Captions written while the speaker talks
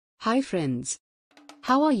Hi friends.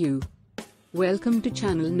 How are you? Welcome to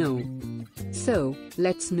channel No. So,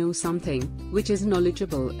 let's know something which is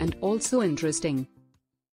knowledgeable and also interesting.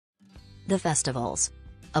 The festivals.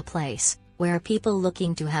 A place where people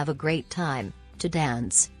looking to have a great time, to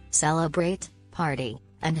dance, celebrate, party,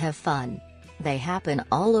 and have fun. They happen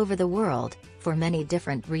all over the world, for many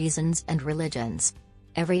different reasons and religions.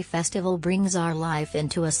 Every festival brings our life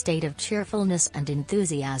into a state of cheerfulness and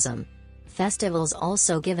enthusiasm. Festivals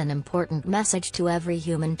also give an important message to every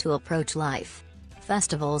human to approach life.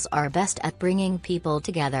 Festivals are best at bringing people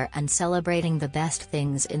together and celebrating the best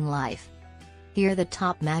things in life. Here are the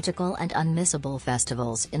top magical and unmissable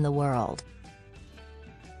festivals in the world.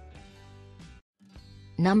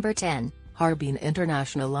 Number 10. Harbin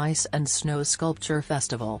International Ice and Snow Sculpture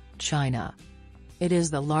Festival, China. It is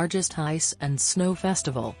the largest ice and snow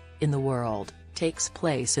festival in the world, takes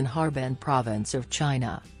place in Harbin province of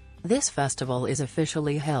China. This festival is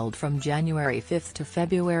officially held from January 5 to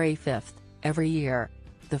February 5 every year.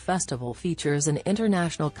 The festival features an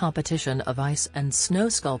international competition of ice and snow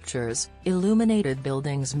sculptures, illuminated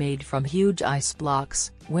buildings made from huge ice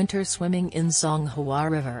blocks, winter swimming in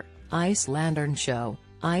Songhua River, ice lantern show,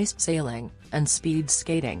 ice sailing, and speed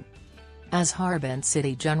skating. As Harbin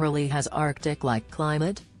city generally has Arctic-like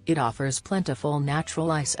climate, it offers plentiful natural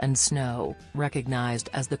ice and snow, recognized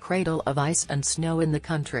as the cradle of ice and snow in the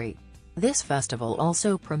country. This festival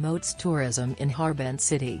also promotes tourism in Harbin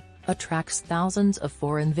city, attracts thousands of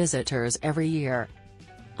foreign visitors every year.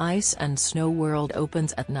 Ice and Snow World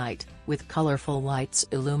opens at night, with colorful lights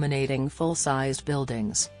illuminating full-sized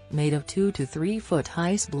buildings, made of 2 to 3 foot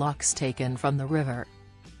ice blocks taken from the river.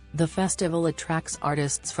 The festival attracts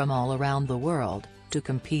artists from all around the world, to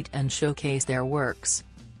compete and showcase their works.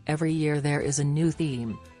 Every year there is a new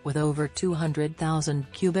theme, with over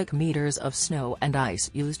 200,000 cubic meters of snow and ice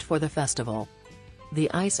used for the festival. The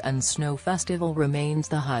Ice and Snow Festival remains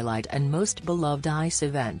the highlight and most beloved ice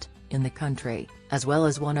event in the country, as well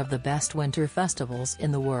as one of the best winter festivals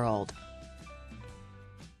in the world.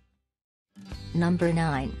 Number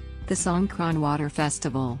 9. The Songkran Water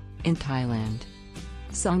Festival, in Thailand.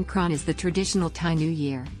 Songkran is the traditional Thai New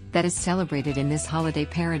Year, that is celebrated in this holiday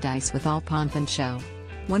paradise with all pomp and show.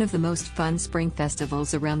 One of the most fun spring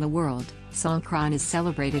festivals around the world, Songkran is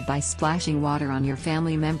celebrated by splashing water on your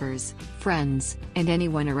family members, friends, and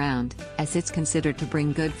anyone around, as it's considered to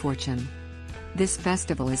bring good fortune. This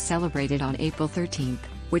festival is celebrated on April 13th,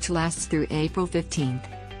 which lasts through April 15th.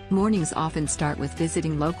 Mornings often start with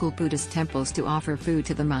visiting local Buddhist temples to offer food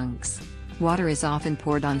to the monks. Water is often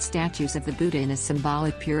poured on statues of the Buddha in a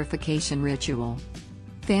symbolic purification ritual.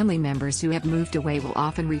 Family members who have moved away will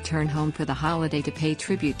often return home for the holiday to pay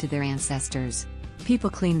tribute to their ancestors.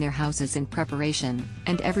 People clean their houses in preparation,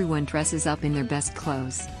 and everyone dresses up in their best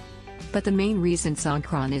clothes. But the main reason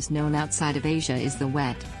Songkran is known outside of Asia is the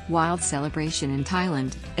wet, wild celebration in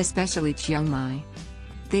Thailand, especially Chiang Mai.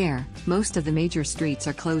 There, most of the major streets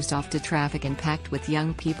are closed off to traffic and packed with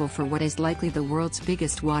young people for what is likely the world's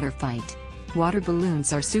biggest water fight. Water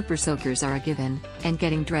balloons or super soakers are a given, and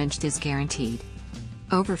getting drenched is guaranteed.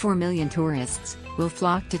 Over 4 million tourists will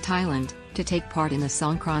flock to Thailand to take part in the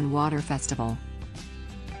Songkran Water Festival.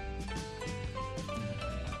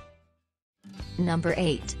 Number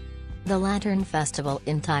 8. The Lantern Festival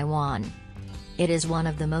in Taiwan. It is one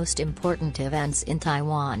of the most important events in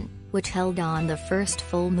Taiwan, which held on the first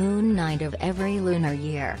full moon night of every lunar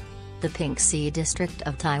year. The Pink Sea district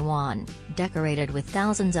of Taiwan, decorated with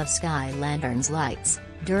thousands of sky lanterns lights,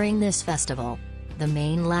 during this festival. The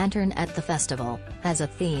main lantern at the festival has a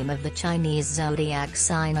theme of the Chinese zodiac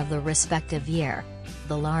sign of the respective year.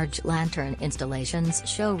 The large lantern installations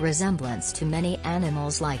show resemblance to many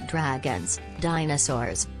animals like dragons,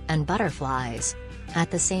 dinosaurs, and butterflies.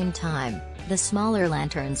 At the same time, the smaller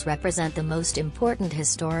lanterns represent the most important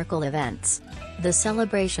historical events. The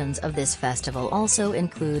celebrations of this festival also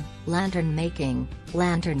include lantern making,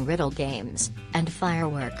 lantern riddle games, and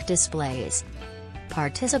firework displays.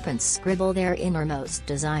 Participants scribble their innermost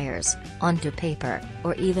desires onto paper,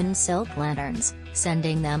 or even silk lanterns,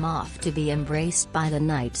 sending them off to be embraced by the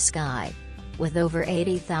night sky. With over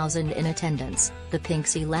 80,000 in attendance, the Pink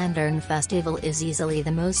Sea Lantern Festival is easily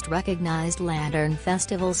the most recognized lantern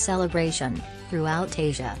festival celebration throughout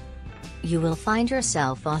Asia. You will find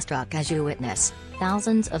yourself awestruck as you witness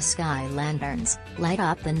thousands of sky lanterns light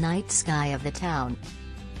up the night sky of the town.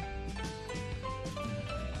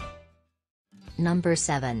 Number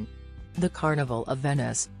 7. The Carnival of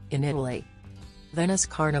Venice, in Italy. Venice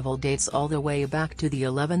Carnival dates all the way back to the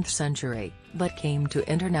 11th century, but came to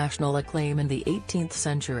international acclaim in the 18th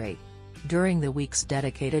century. During the weeks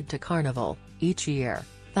dedicated to Carnival, each year,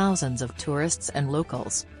 thousands of tourists and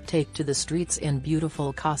locals take to the streets in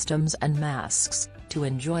beautiful costumes and masks, to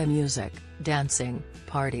enjoy music, dancing,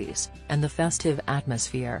 parties, and the festive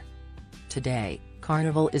atmosphere. Today,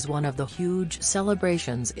 Carnival is one of the huge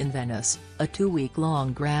celebrations in Venice, a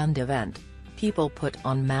 2-week-long grand event. People put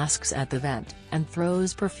on masks at the event, and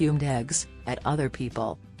throws perfumed eggs at other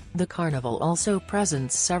people. The Carnival also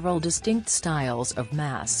presents several distinct styles of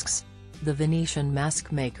masks. The Venetian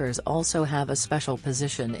mask makers also have a special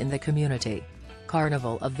position in the community.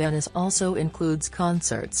 Carnival of Venice also includes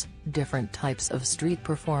concerts, different types of street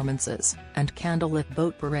performances, and candlelit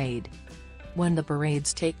boat parade. When the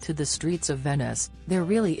parades take to the streets of Venice, there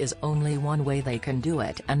really is only one way they can do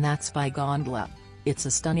it, and that's by gondola. It's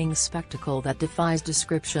a stunning spectacle that defies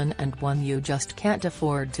description and one you just can't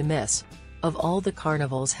afford to miss. Of all the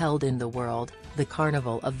carnivals held in the world, the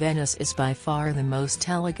Carnival of Venice is by far the most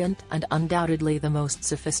elegant and undoubtedly the most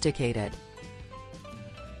sophisticated.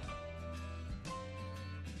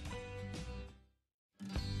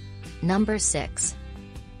 Number 6.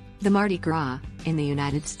 The Mardi Gras, in the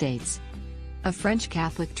United States. A French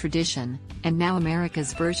Catholic tradition, and now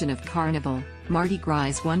America's version of Carnival, Mardi Gras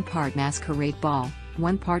is one part masquerade ball,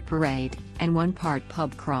 one part parade, and one part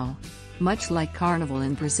pub crawl. Much like Carnival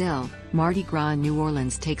in Brazil, Mardi Gras in New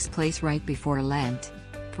Orleans takes place right before Lent.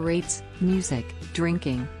 Parades, music,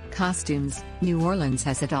 drinking, costumes, New Orleans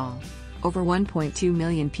has it all. Over 1.2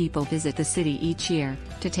 million people visit the city each year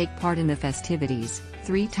to take part in the festivities,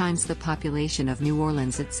 3 times the population of New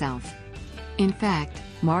Orleans itself. In fact,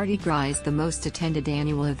 Mardi Gras is the most attended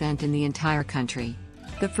annual event in the entire country.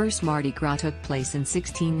 The first Mardi Gras took place in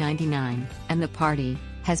 1699, and the party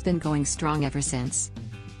has been going strong ever since.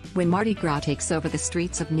 When Mardi Gras takes over the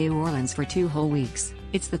streets of New Orleans for 2 whole weeks,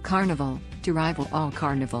 it's the carnival, to rival all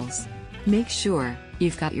carnivals. Make sure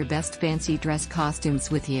you've got your best fancy dress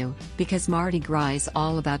costumes with you, because Mardi Gras is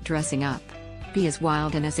all about dressing up. Be as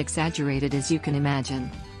wild and as exaggerated as you can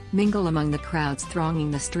imagine. Mingle among the crowds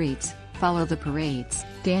thronging the streets, follow the parades,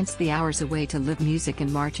 dance the hours away to live music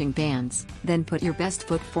and marching bands, then put your best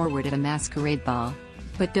foot forward at a masquerade ball.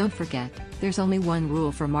 But don't forget, there's only one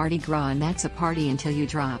rule for Mardi Gras, and that's a party until you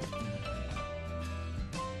drop.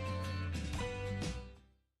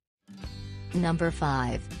 Number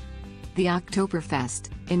 5. The Oktoberfest,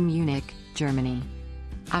 in Munich, Germany.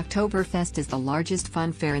 Oktoberfest is the largest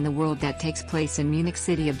fun fair in the world that takes place in Munich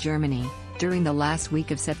city of Germany, during the last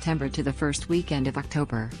week of September to the first weekend of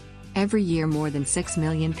October. Every year more than 6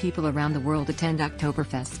 million people around the world attend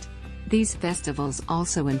Oktoberfest. These festivals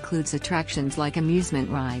also includes attractions like amusement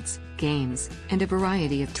rides, games, and a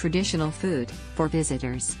variety of traditional food for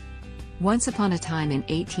visitors. Once upon a time in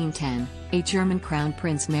 1810, a German crown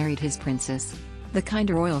prince married his princess. The kind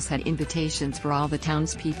royals had invitations for all the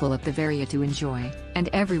townspeople of Bavaria to enjoy, and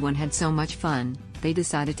everyone had so much fun, they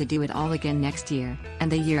decided to do it all again next year,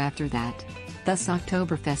 and the year after that. Thus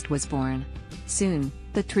Oktoberfest was born. Soon,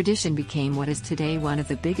 the tradition became what is today one of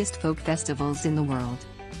the biggest folk festivals in the world.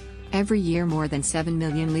 Every year more than 7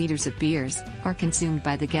 million liters of beers are consumed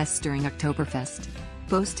by the guests during Oktoberfest.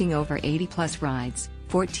 Boasting over 80+ rides,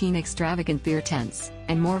 14 extravagant beer tents,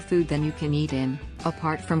 and more food than you can eat in.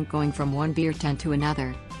 Apart from going from one beer tent to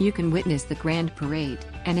another, you can witness the grand parade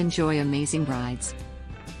and enjoy amazing rides.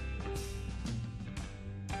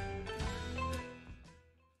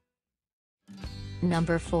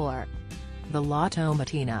 Number 4. The La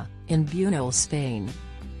Tomatina, in Buñol, Spain.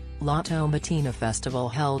 La Tomatina festival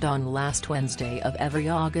held on last Wednesday of every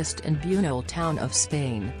August in Buñol town of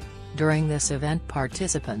Spain. During this event,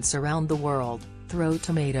 participants around the world throw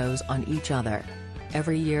tomatoes on each other.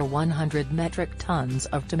 Every year 100 metric tons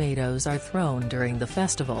of tomatoes are thrown during the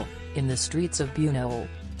festival, in the streets of Buñol.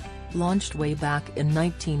 Launched way back in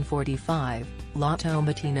 1945, La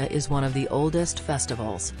Tomatina is one of the oldest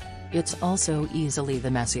festivals. It's also easily the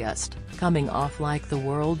messiest, coming off like the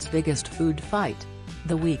world's biggest food fight.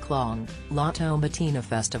 The week-long La Tomatina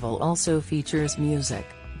festival also features music,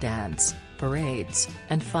 dance, parades,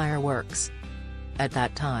 and fireworks. At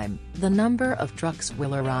that time, the number of trucks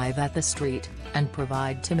will arrive at the street, and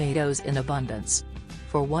provide tomatoes in abundance.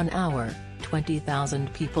 For 1 hour,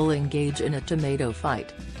 20,000 people engage in a tomato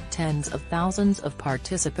fight. Tens of thousands of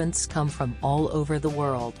participants come from all over the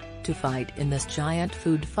world to fight in this giant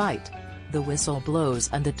food fight. The whistle blows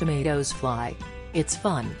and the tomatoes fly. It's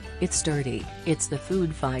fun, it's dirty, it's the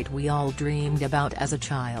food fight we all dreamed about as a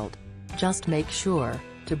child. Just make sure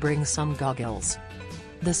to bring some goggles.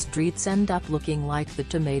 The streets end up looking like the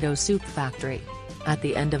tomato soup factory. At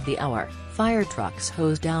the end of the hour, fire trucks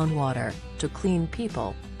hose down water to clean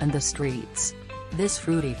people and the streets. This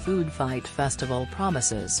fruity food fight festival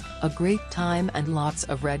promises a great time and lots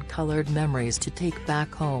of red-colored memories to take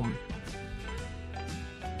back home.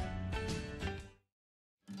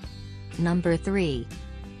 Number 3.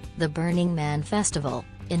 The Burning Man Festival,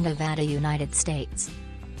 in Nevada, United States.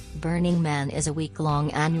 Burning Man is a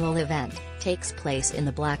week-long annual event, takes place in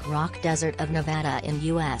the Black Rock Desert of Nevada in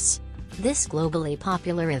U.S. This globally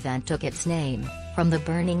popular event took its name from the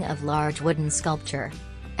burning of large wooden sculpture.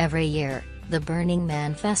 Every year, the Burning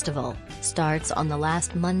Man Festival starts on the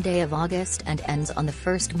last Monday of August and ends on the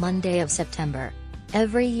first Monday of September.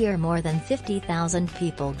 Every year more than 50,000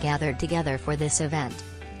 people gathered together for this event.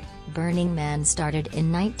 Burning Man started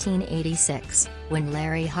in 1986, when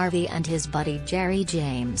Larry Harvey and his buddy Jerry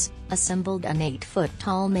James assembled an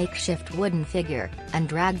 8-foot-tall makeshift wooden figure and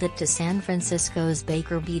dragged it to San Francisco's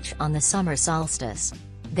Baker Beach on the summer solstice.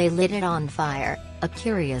 They lit it on fire, a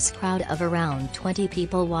curious crowd of around 20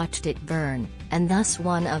 people watched it burn, and thus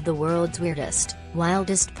one of the world's weirdest,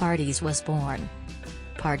 wildest parties was born.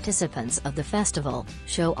 Participants of the festival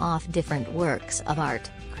show off different works of art,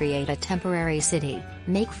 create a temporary city,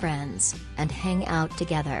 make friends, and hang out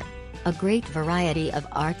together. A great variety of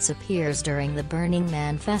arts appears during the Burning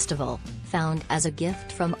Man Festival, found as a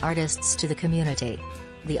gift from artists to the community.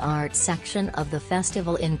 The art section of the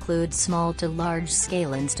festival includes small to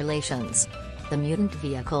large-scale installations. The mutant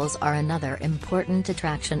vehicles are another important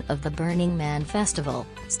attraction of the Burning Man Festival,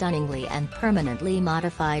 stunningly and permanently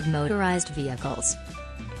modified motorized vehicles.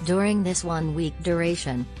 During this one-week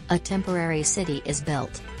duration, a temporary city is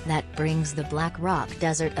built that brings the Black Rock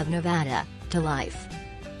Desert of Nevada to life.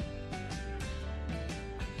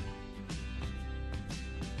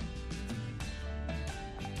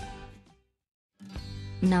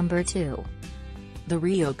 Number 2. The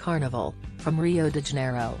Rio Carnival, from Rio de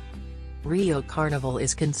Janeiro. Rio Carnival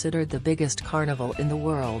is considered the biggest carnival in the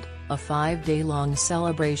world, a 5-day-long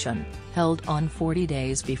celebration, held on 40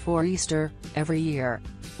 days before Easter, every year.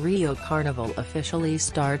 Rio Carnival officially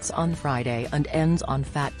starts on Friday and ends on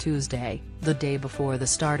Fat Tuesday, the day before the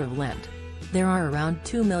start of Lent. There are around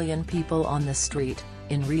 2 million people on the street,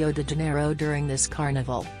 in Rio de Janeiro during this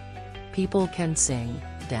carnival. People can sing,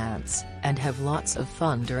 dance, and have lots of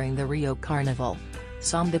fun during the Rio Carnival.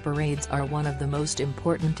 Samba parades are one of the most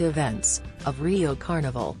important events of Rio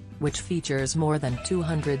Carnival, which features more than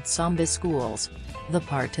 200 samba schools. The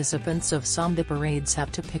participants of samba parades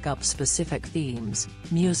have to pick up specific themes,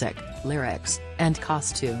 music, lyrics, and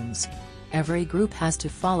costumes. Every group has to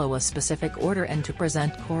follow a specific order and to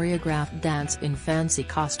present choreographed dance in fancy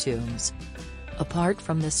costumes. Apart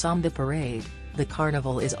from the samba parade, the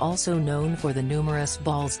carnival is also known for the numerous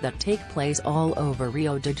balls that take place all over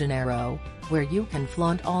Rio de Janeiro, where you can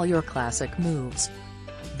flaunt all your classic moves.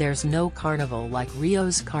 There's no carnival like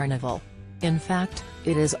Rio's carnival. In fact,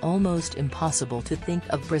 it is almost impossible to think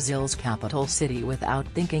of Brazil's capital city without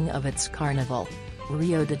thinking of its carnival.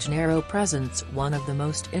 Rio de Janeiro presents one of the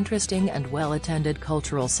most interesting and well-attended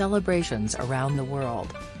cultural celebrations around the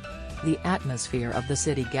world. The atmosphere of the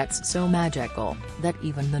city gets so magical, that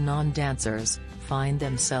even the non-dancers find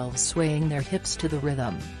themselves swaying their hips to the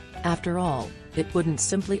rhythm. After all, it wouldn't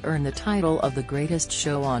simply earn the title of the greatest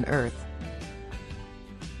show on earth.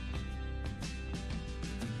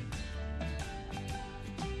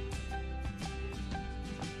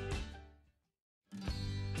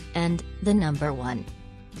 And, the number 1.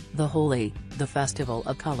 The Holi, the Festival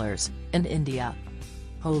of Colors, in India.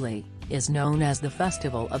 Holi is known as the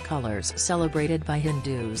Festival of Colors celebrated by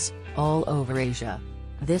Hindus all over Asia.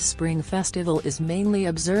 This spring festival is mainly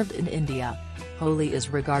observed in India. Holi is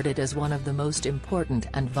regarded as one of the most important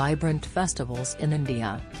and vibrant festivals in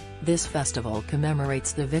India. This festival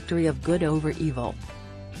commemorates the victory of good over evil.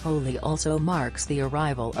 Holi also marks the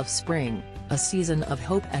arrival of spring, a season of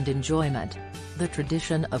hope and enjoyment. The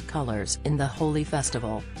tradition of colors in the Holi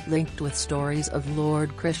festival, linked with stories of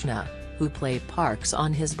Lord Krishna, who played parks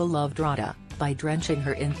on his beloved Radha, by drenching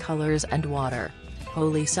her in colors and water.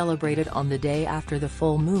 Holi celebrated on the day after the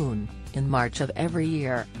full moon, in March of every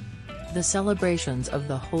year. The celebrations of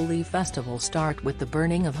the Holi festival start with the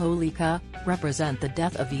burning of Holika, represent the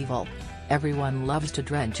death of evil. Everyone loves to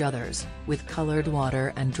drench others with colored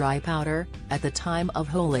water and dry powder. At the time of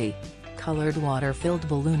Holi, colored water-filled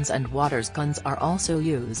balloons and water guns are also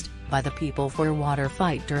used by the people for a water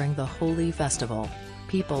fight during the Holi festival.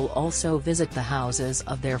 People also visit the houses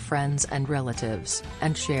of their friends and relatives,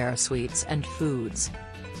 and share sweets and foods.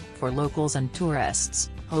 For locals and tourists,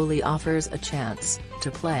 Holi offers a chance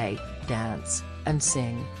to play, dance, and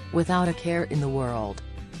sing, without a care in the world.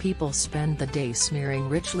 People spend the day smearing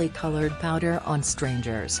richly colored powder on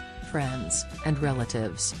strangers, friends, and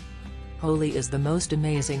relatives. Holi is the most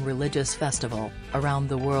amazing religious festival around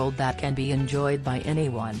the world that can be enjoyed by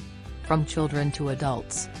anyone. From children to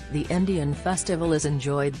adults, the Indian festival is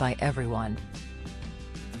enjoyed by everyone.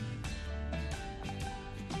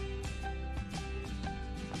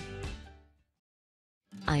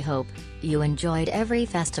 I hope you enjoyed every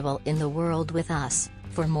festival in the world with us.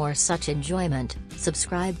 For more such enjoyment,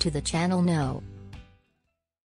 subscribe to the channel now.